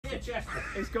Chester.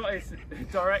 It's got its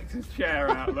director's chair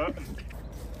out, look.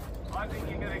 I think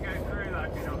you're going to go through that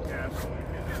if you're not careful.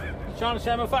 You trying to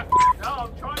say my fact? No,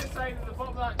 I'm trying to say that the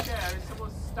bottom of that chair is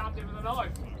someone stabbed him with a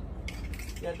knife.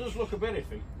 Yeah, it does look a bit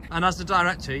iffy. And as the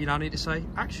director, you now need to say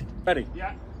action. Ready?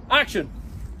 Yeah. Action!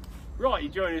 Right, you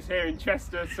join us here in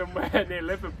Chester, somewhere near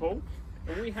Liverpool.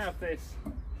 And we have this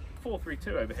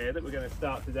 432 over here that we're going to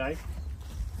start today.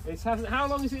 How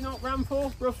long has it not ran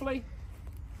for, roughly?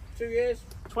 2 years.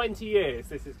 20 years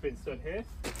this has been stood here.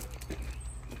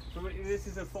 So this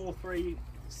is a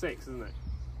 436, isn't it?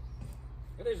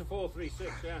 It is a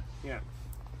 436, yeah. Yeah.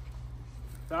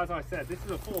 So as I said, this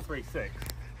is a 436.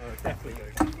 It's definitely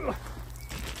good.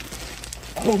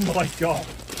 Oh my god!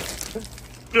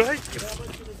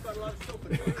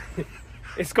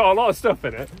 It's got a lot of stuff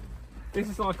in it. This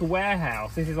is like a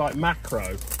warehouse. This is like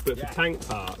macro, but for tank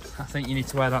parts. I think you need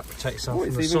to wear that to protect yourself Oh, from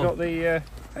it's the even sun. got the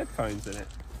headphones in it.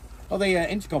 Oh,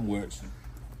 the intercom works.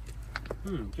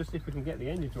 Just if we can get the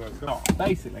engine to work. Oh,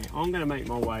 basically, I'm going to make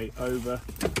my way over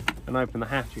and open the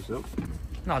hatches up.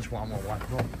 No, I just want more white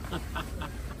roll.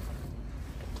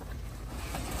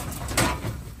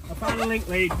 I found a link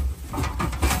lead.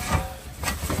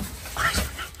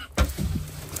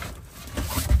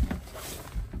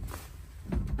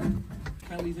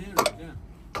 Kelly's here, yeah.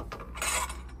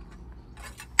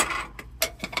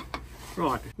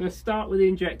 Right, let's start with the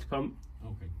injector pump.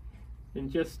 Okay. And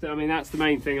just, I mean, that's the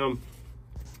main thing I'm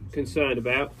concerned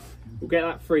about. We'll get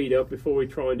that freed up before we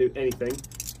try and do anything.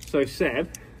 So Seb,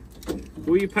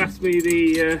 will you pass me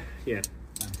the, yeah.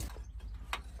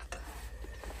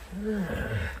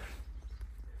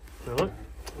 Right,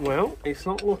 well, it's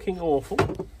not looking awful.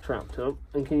 Trapped up,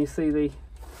 and can you see the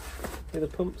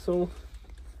pumps all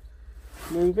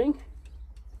moving?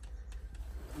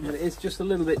 But it is just a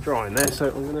little bit dry in there, so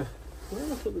I'm gonna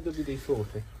put the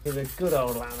WD-40. Give it a good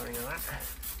old lathering of that.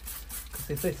 Because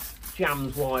if this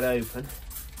jams wide open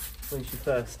when she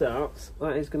first starts,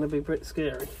 that is going to be a bit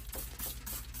scary.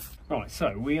 Right,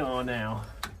 so we are now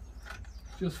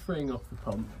just freeing off the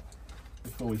pump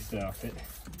before we start it.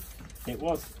 It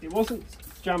wasn't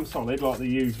jam solid like they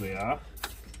usually are.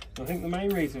 I think the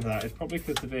main reason for that is probably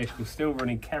because the vehicle's still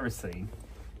running kerosene.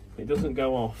 It doesn't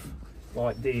go off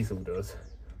like diesel does,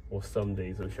 or some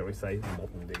diesel, shall we say,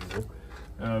 modern diesel.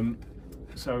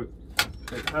 So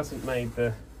it hasn't made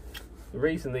the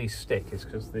reason these stick is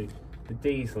because the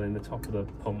diesel in the top of the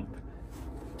pump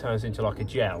turns into like a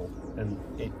gel, and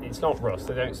it's not rust.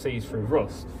 They don't seize through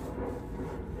rust.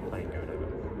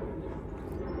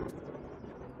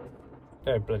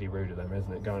 Very bloody rude of them,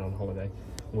 isn't it, going on holiday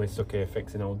and we're stuck here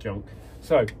fixing old junk.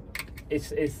 So it's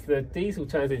the diesel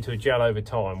turns into a gel over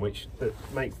time, which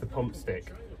makes the pump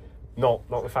stick, not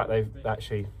the fact they've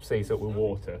actually seized up with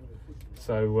water.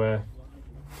 So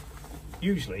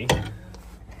usually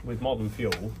with modern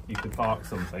fuel you could park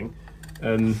something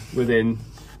and within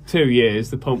 2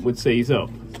 years the pump would seize up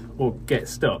or get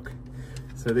stuck.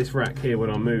 So this rack here,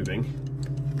 when I'm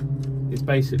moving, is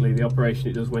basically the operation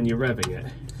it does when you're revving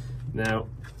it. Now,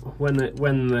 when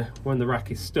the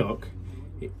rack is stuck,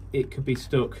 it could be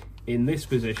stuck in this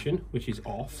position, which is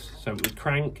off, so it would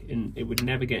crank and it would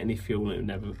never get any fuel and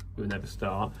it would never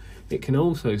start. It can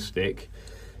also stick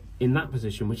in that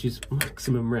position, which is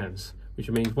maximum revs, which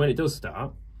means when it does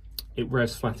start, it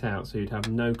revs flat out, so you'd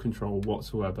have no control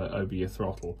whatsoever over your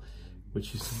throttle,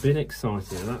 which is a bit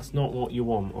exciting, and that's not what you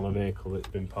want on a vehicle that's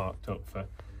been parked up for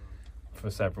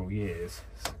several years,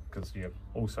 because you're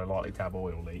also likely to have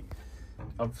oil leak.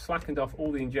 I've slackened off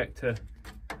all the injector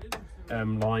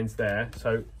lines there,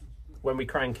 so when we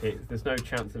crank it, there's no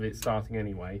chance of it starting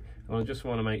anyway, and I just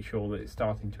want to make sure that it's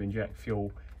starting to inject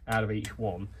fuel out of each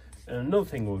one. And another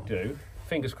thing we'll do,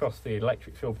 fingers crossed the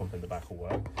electric fuel pump in the back will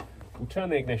work, we'll turn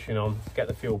the ignition on, get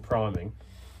the fuel priming,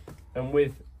 and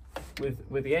with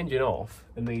the engine off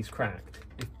and these cracked,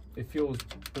 if fuel's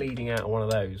bleeding out of one of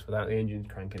those without the engine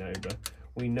cranking over,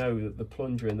 we know that the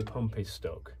plunger in the pump is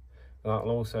stuck.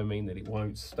 That'll also mean that it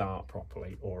won't start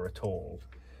properly or at all.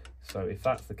 So if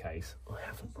that's the case, I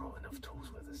haven't brought enough tools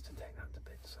with us to take that to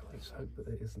bits, so let's hope that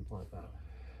it isn't like that.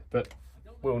 But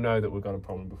we'll know that we've got a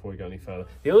problem before we go any further.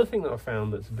 The other thing that I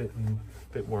found that's a bit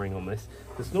worrying on this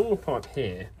normal pipe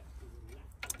here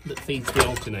that feeds the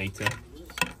alternator,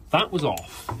 that was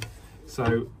off.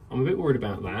 So I'm a bit worried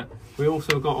about that. We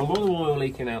also got a lot of oil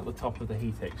leaking out the top of the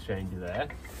heat exchanger there.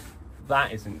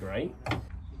 That isn't great.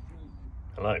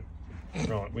 Hello.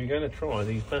 Right, we're going to try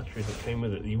these batteries that came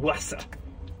with it, the Wassa.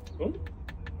 Oh,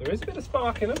 there is a bit of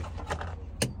spark in them.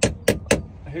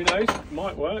 Who knows?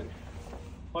 Might work.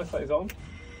 Light's on.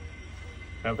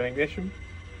 Open ignition.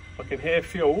 I can hear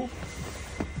fuel.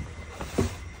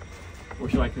 or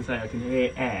shall I can say I can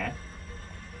hear air.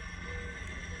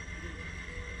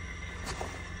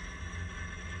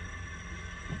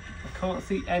 I can't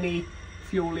see any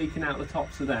fuel leaking out the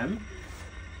tops of them,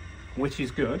 which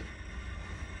is good.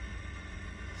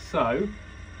 So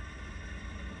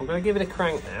I'm going to give it a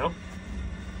crank now.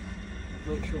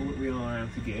 Make sure that we are out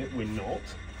of gear. We're not.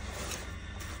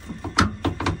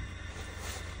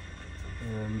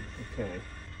 Okay.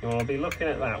 Well, I'll be looking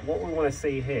at that. What we want to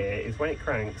see here is when it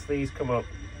cranks, these come up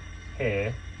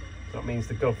here. That means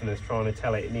the governor's trying to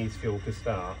tell it it needs fuel to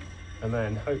start. And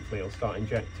then hopefully it'll start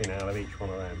injecting out of each one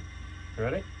of them. You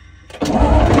ready?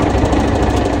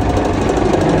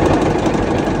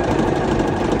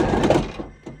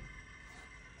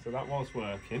 So that was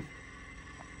working.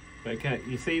 But okay,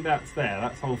 you see that's there,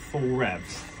 that's on full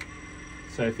revs.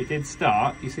 So if it did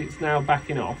start, you see it's now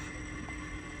backing off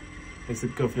as the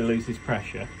governor loses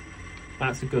pressure.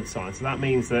 That's a good sign. So that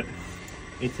means that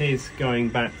it is going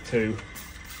back to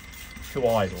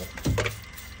idle.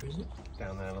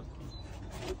 Down there, look.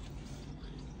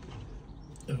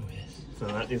 Oh yes. So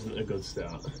that isn't a good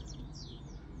start.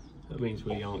 That means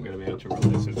we aren't going to be able to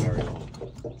run this for very long.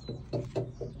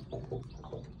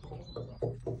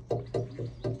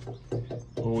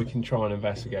 Or we can try and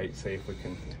investigate, see if we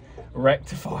can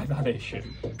rectify that issue.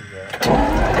 Yeah.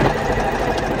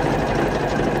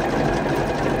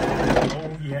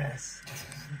 Oh yes.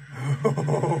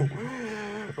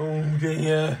 Oh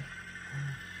dear.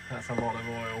 That's a lot of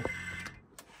oil.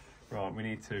 Right, we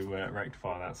need to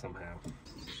rectify that somehow.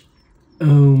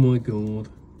 Oh my god.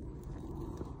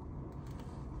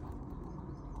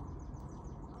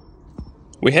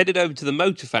 We headed over to the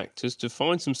motor factors to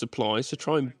find some supplies to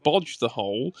try and bodge the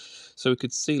hole so we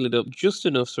could seal it up just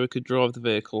enough so we could drive the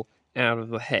vehicle out of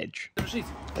the hedge.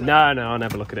 No, I'll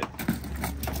never look at it.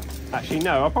 Actually,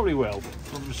 no, I probably will.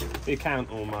 The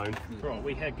account all moan. Right,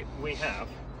 we have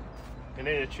an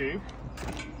inner tube,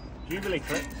 Jubilee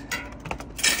clips,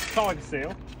 tiger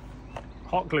seal,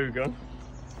 hot glue gun,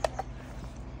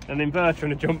 an inverter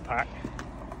and a jump pack.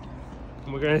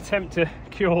 And we're going to attempt to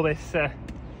cure this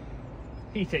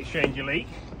heat exchanger leak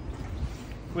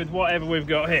with whatever we've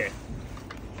got here.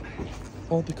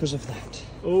 All because of that.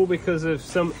 All because of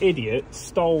some idiot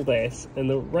stole this and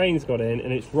the rain's got in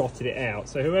and it's rotted it out.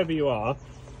 So whoever you are,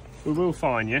 we will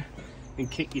find you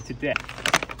and kick you to death.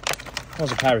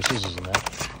 There's a pair of scissors in there.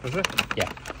 Is there?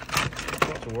 Yeah.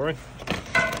 Not to worry.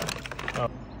 Oh.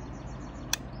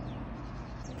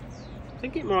 I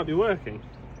think it might be working.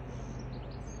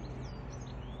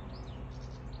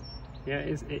 Yeah,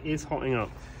 it is hotting up.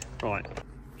 Right.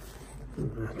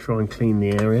 Try and clean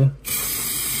the area.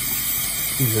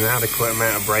 Use an adequate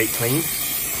amount of brake clean.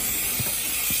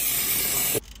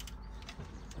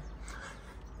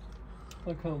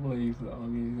 I can't believe that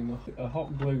I'm using a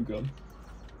hot glue gun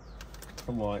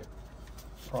from like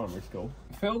primary school.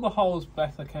 Fill the holes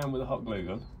best I can with a hot glue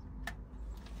gun.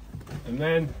 And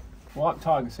then wipe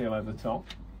tiger seal over the top.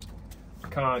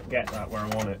 Can't get that where I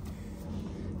want it.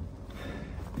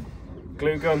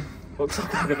 Glue gun, looks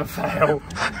like a bit of a fail.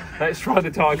 Let's try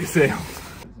the tiger seal.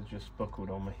 It's just buckled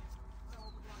on me.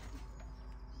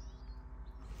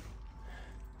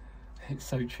 It's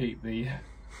so cheap, the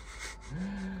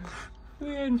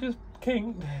end just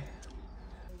kinked.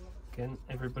 Again,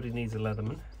 everybody needs a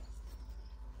Leatherman.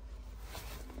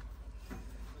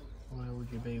 Where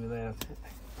would you be without it?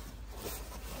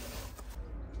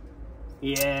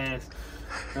 Yes,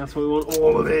 that's what we want,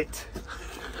 all of it.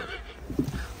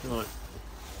 Right.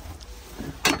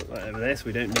 Put that over this,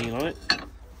 we don't need light.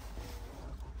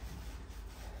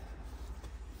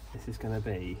 This is going to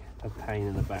be a pain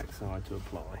in the backside to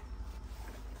apply.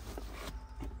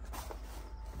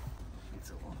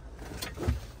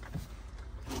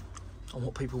 And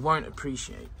what people won't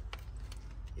appreciate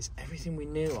is everything we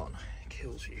kneel on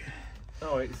kills you.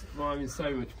 Oh, I'm in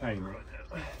so much pain right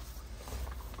now.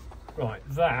 Right,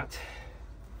 that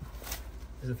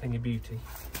is a thing of beauty.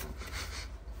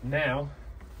 Now,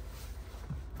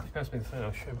 pass me the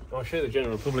phone. I'll show the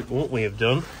general public what we have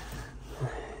done.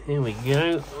 Here we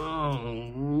go. Oh,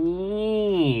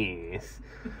 yes.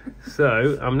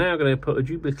 So I'm now going to put a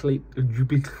Jubilee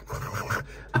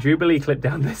clip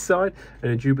down this side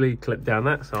and a Jubilee clip down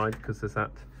that side because there's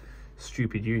that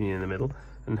stupid union in the middle,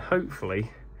 and hopefully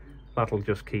that'll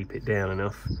just keep it down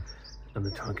enough and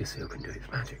the tiger seal can do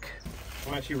its magic.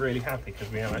 I'm actually really happy because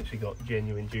we have actually got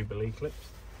genuine Jubilee clips.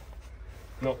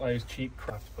 Not those cheap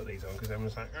crap to put these on because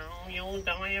everyone's like, oh, you'll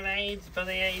die of AIDS by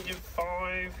the age of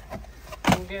 5.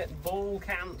 You'll get ball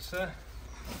cancer.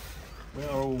 We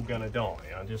are all going to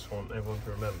die. I just want everyone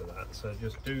to remember that. So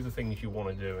just do the things you want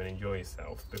to do and enjoy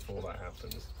yourself before that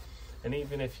happens. And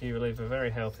even if you live a very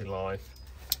healthy life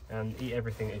and eat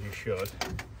everything as you should,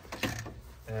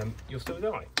 you'll still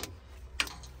die.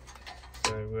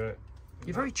 So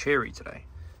you're very cheery today.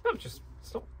 I'm just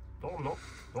I'm not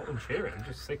cheering. I'm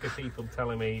just sick of people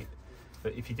telling me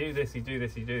that if you do this, you do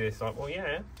this, you do this. Like, well,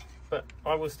 yeah, but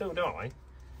I will still die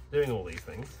doing all these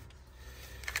things.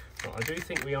 But I do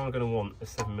think we are going to want a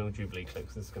 7mm Jubilee clip,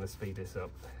 because this is going to speed this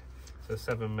up. So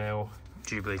 7mm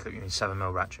Jubilee clip, you need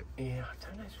 7mm ratchet. Yeah, I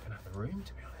don't know if we're going to have the room,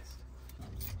 to be honest.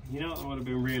 You know what would have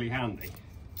been really handy?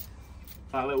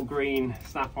 That little green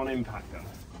snap-on impact gun.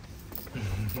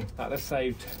 That'd have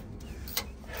saved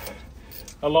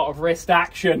a lot of wrist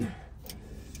action.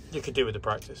 You could do with the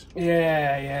practice.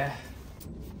 Yeah.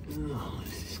 Oh,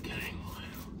 this is going well.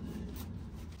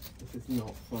 This is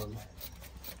not fun.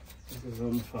 This is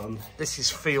unfun. This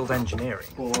is field engineering.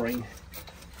 Boring.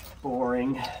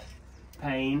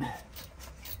 Pain.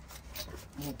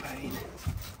 More pain.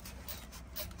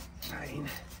 Pain.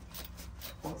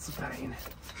 Lots of pain.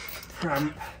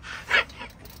 Cramp.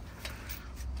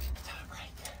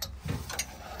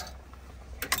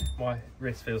 My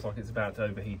wrist feels like it's about to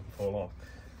overheat and fall off.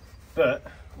 But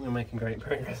we're making great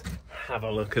progress. Have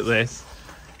a look at this.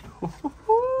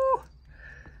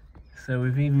 So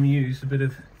we've even used a bit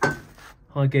of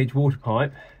high gauge water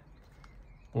pipe,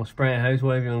 or sprayer hose,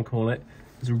 whatever you want to call it,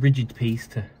 as a rigid piece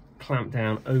to clamp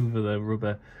down over the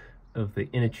rubber of the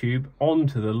inner tube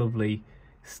onto the lovely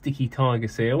sticky tiger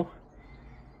seal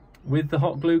with the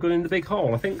hot glue gun in the big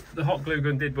hole. I think the hot glue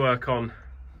gun did work on...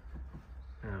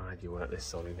 Oh, how do you work this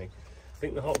solid thing? I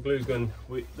think the hot glue gun,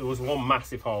 there was one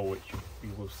massive hole, which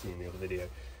you will see in the other video,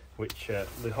 which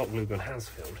the hot glue gun has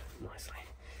filled nicely.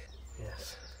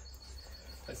 Yes.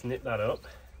 Let's nip that up.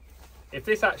 If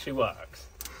this actually works,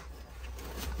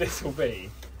 this will be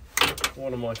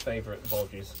one of my favourite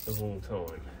bodges of all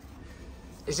time.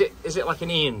 Is it like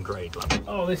an Ian grade level?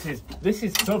 Oh, this is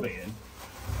sub Ian.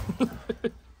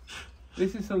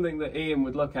 This is something that Ian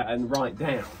would look at and write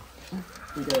down.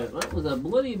 He'd go, that was a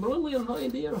bloody brilliant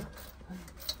idea.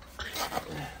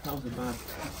 That was a bad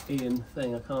Ian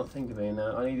thing. I can't think of it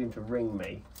now. I need him to ring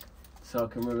me so I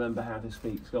can remember how to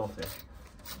speak Scottish.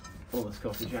 Or the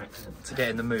Scottish accent. To get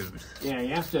in the mood. Yeah,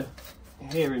 you have to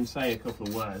hear him say a couple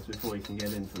of words before you can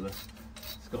get into the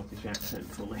Scottish accent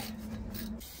fully.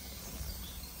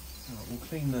 So we'll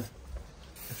clean the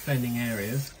offending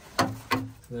areas so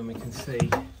then we can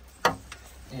see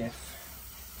if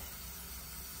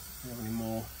we have any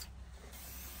more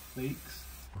leaks.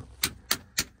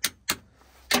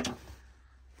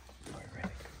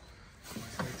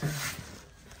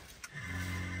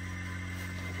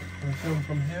 Can I film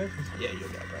from here? Yeah, you'll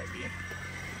get a great view.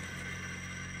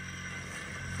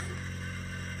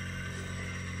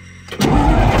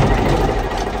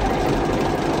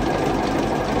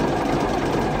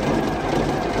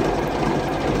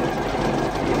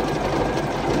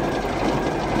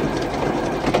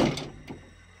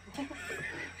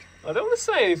 I don't want to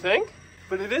say anything,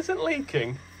 but it isn't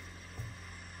leaking.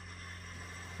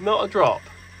 Not a drop.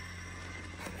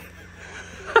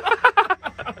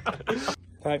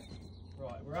 Okay.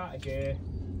 Right, we're out of gear.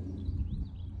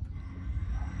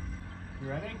 You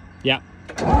ready? Yeah.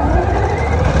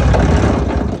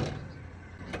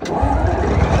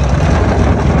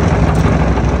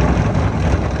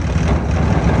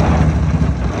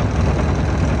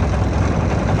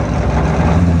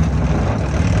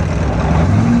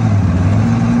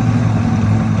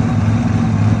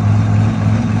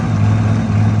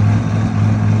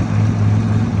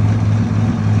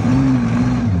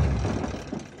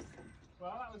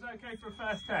 Okay for a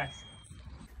first test.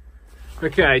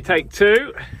 Okay, take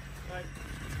two.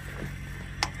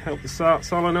 Help the start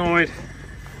solenoid.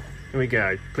 Here we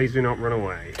go. Please do not run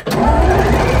away.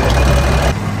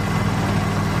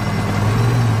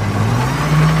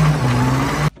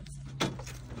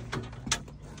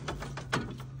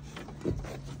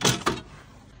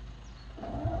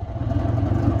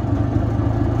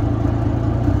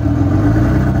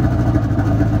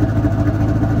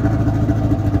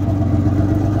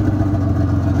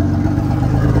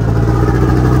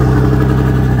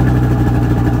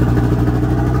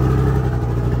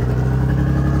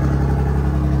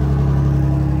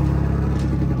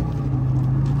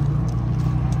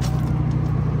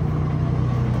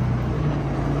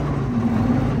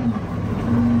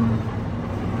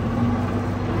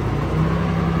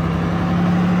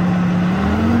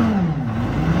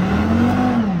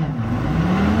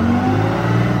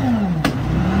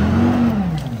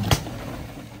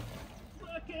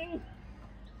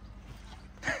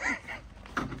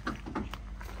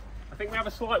 I think we have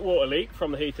a slight water leak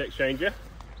from the heat exchanger,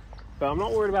 but I'm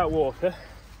not worried about water.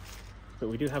 but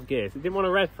we do have gears. It didn't want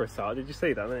to rev for a start. Did you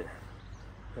see that, mate?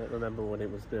 I don't remember what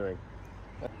it was doing.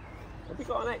 Have we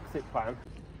got an exit plan?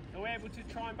 Are we able to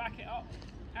try and back it up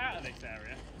out of this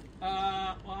area?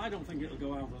 Well, I don't think it'll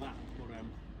go out of that, but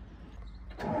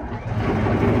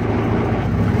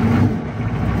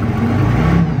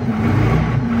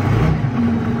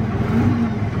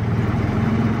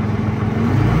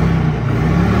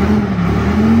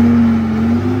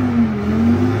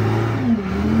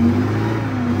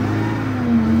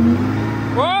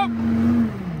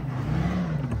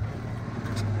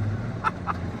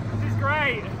This is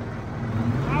great.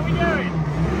 How are we doing?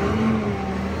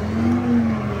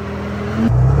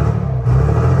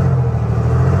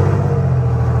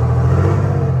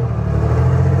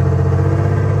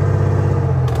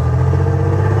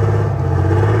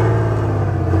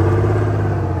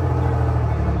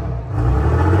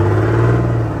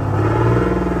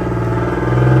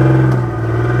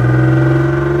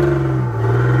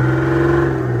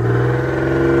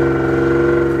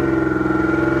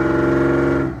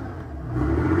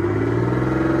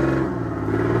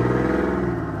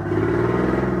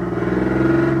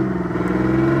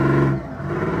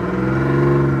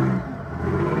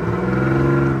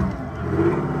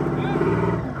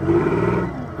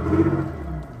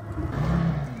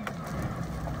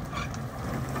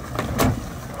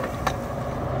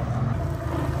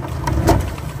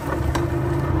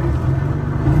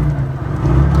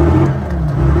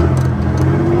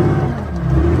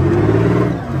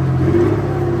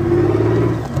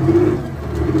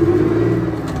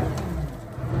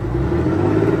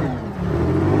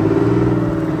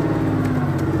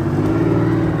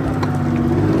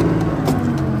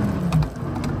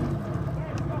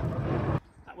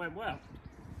 Well,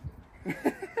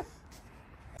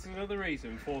 that's another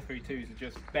reason 432s are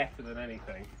just better than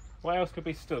anything. What else could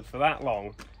be stood for that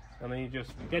long and then you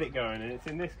just get it going and it's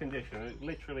in this condition? It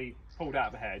literally pulled out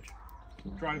of the hedge,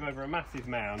 drove over a massive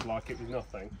mound like it was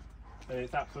nothing, and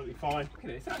it's absolutely fine. Look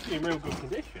at it, it's actually in real good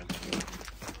condition.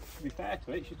 To be fair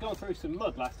to it, she's gone through some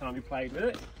mud last time we played with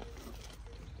it.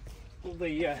 All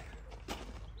the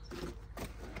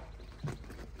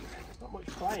not much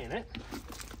play in it.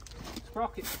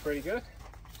 Sprockets are pretty good.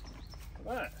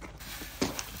 Look at that.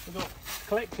 We've got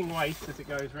collecting waste as it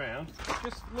goes round. It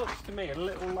just looks to me a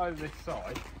little low this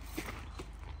side.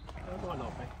 It might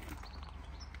not be.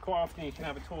 Quite often you can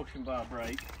have a torsion bar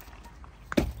break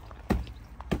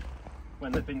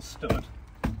when they've been stood.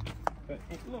 But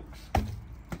it looks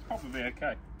probably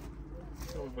okay.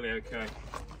 Probably okay.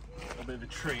 A bit of a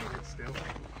tree in it still. The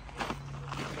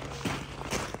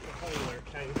hole where it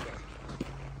came from.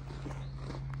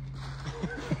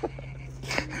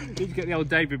 Need to get the old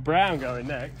David Brown going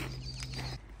next.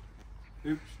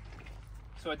 Oops.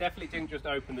 So I definitely didn't just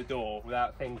open the door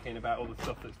without thinking about all the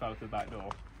stuff that's fell to the back door.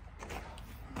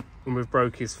 And we've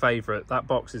broke his favourite. That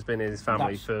box has been in his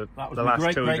family for the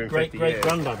last 250 years.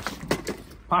 granddad's.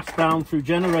 Passed down through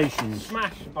generations.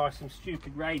 Smashed by some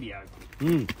stupid radio.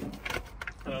 And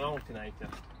an alternator.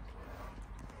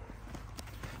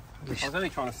 I was only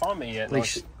trying to find me yet. At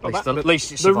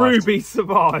least it's the ruby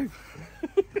survived.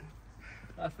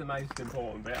 That's the most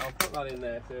important bit. I'll put that in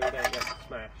there so we don't get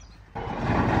smashed.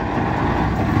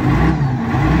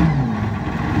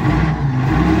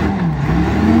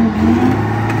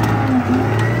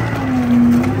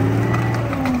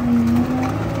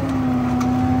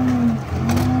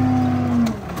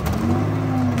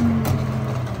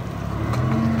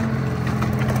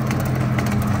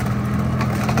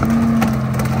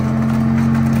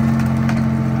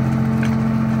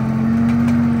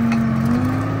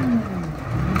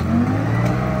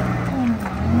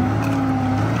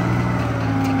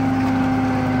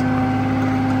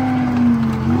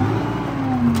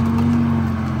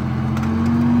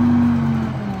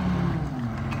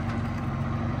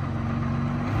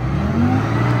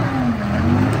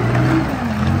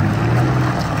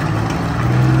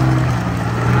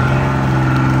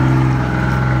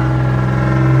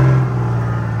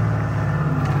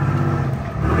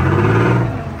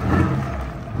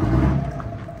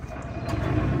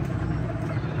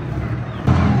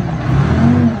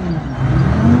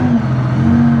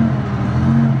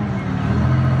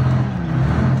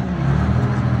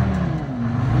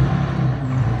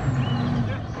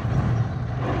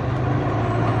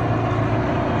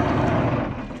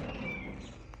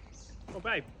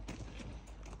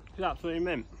 Absolutely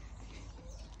mint.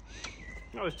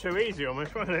 That was too easy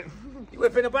almost, wasn't it? You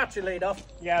whipping a battery lead off?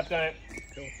 Yeah, I've done it.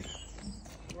 Cool.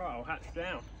 Right, I'll hatch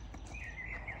down.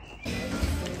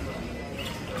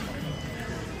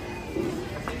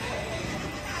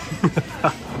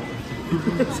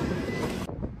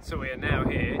 So we are now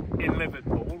here in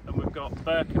Liverpool and we've got got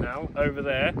Birkenau over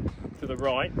there to the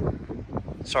right.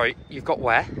 Sorry, you've got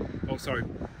where? Oh, sorry,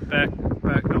 not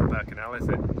Birkenau, is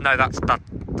it? No, that's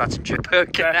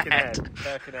Birkenhead.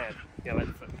 Birkenhead. Yeah, let's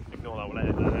ignore that one. Let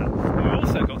it now. We've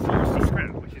also got forestry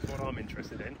scrap, which is what I'm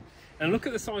interested in. And look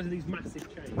at the size of these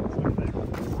massive chains. Look there. You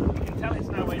can tell it's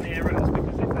nowhere near us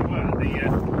because if they were, the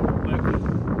local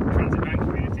transit van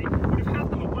community would have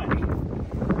had them away.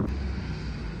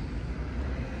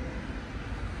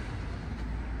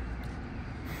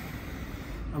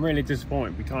 I'm really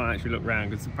disappointed we can't actually look round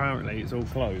because apparently it's all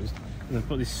closed and they've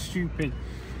put this stupid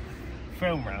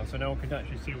film round so no one can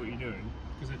actually see what you're doing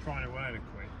because they're trying to earn a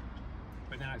quid.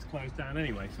 But now it's closed down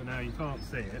anyway, so now you can't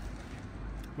see it.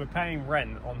 We're paying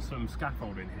rent on some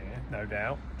scaffolding here, no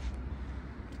doubt,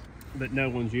 that no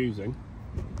one's using.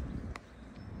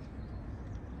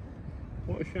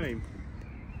 What a shame.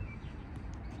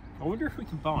 I wonder if we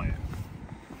can buy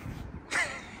it.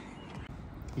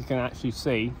 You can actually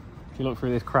see, if you look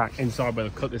through this crack inside where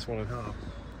they've cut this one in half.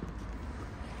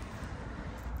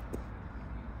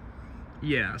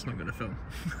 Yeah, that's not going to film.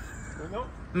 Not?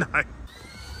 No.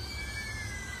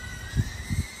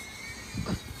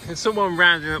 There's someone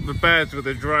rounding up the birds with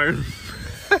a drone.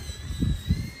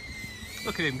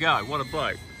 Look at him go, what a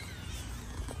bloke.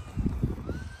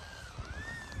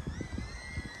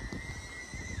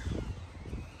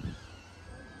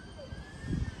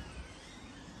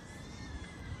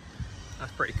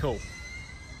 That's pretty cool.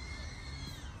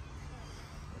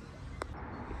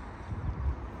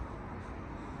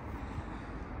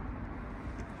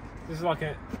 This is like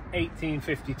an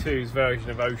 1852's version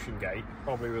of Ocean Gate,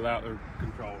 probably without the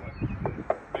controller.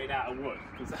 Made out of wood,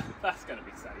 because that's going to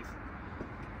be safe.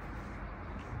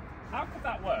 How could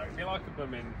that work? It'd be like a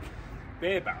blooming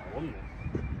beer barrel, wouldn't it?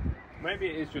 Maybe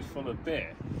it is just full of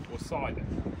beer or cider.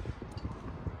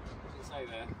 What does it say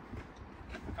there?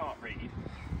 I can't read.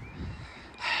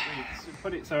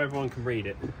 Put it so everyone can read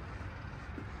it.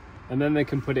 And then they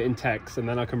can put it in text, and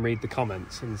then I can read the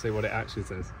comments and see what it actually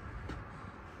says.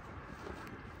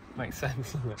 Makes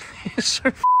sense, doesn't it? It's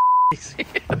so easy.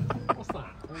 What's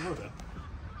that? A rudder?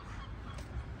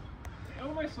 It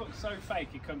almost looks so fake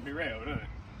it couldn't be real, doesn't it?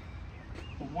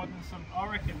 But wouldn't some... I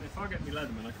reckon if I get me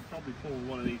Leatherman, I could probably pull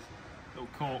one of these little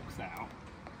corks out.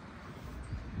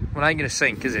 Well, it ain't going to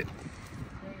sink, is it?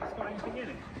 Yeah, it's got anything in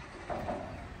it.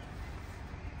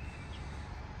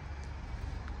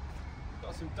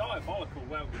 Got some diabolical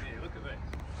welding here, look at this.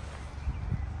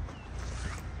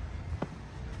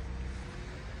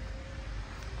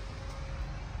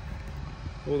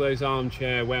 All those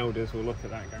armchair welders will look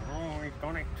at that and go, oh, we've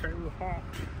done it too hot.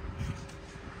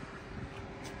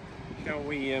 Shall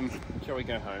we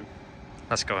go home?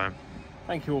 Let's go home.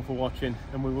 Thank you all for watching,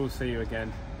 and we will see you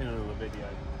again in another video.